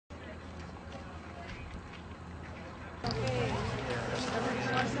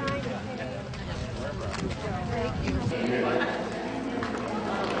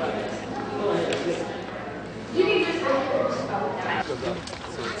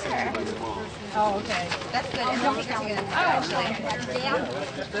Oh, okay. That's good. I don't think I'm going to actually. Yeah.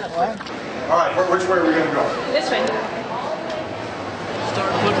 All right, which way are we going to go? This way.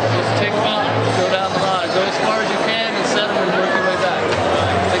 Start putting, just take them out, go down the line, go as far as you can and set them and work your way back.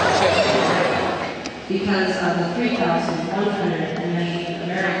 Take the chip. Because of the 3,190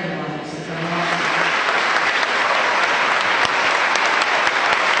 American lives that are lost.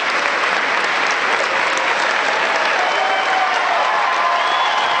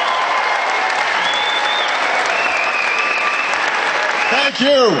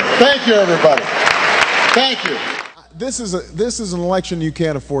 Thank you, everybody. Thank you. This is an election you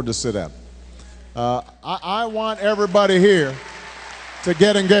can't afford to sit out. I want everybody here to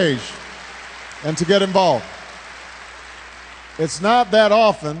get engaged and to get involved. It's not that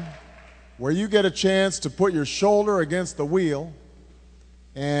often where you get a chance to put your shoulder against the wheel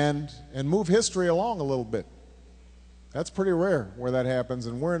and move history along a little bit. That's pretty rare where that happens,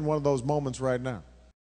 and we're in one of those moments right now.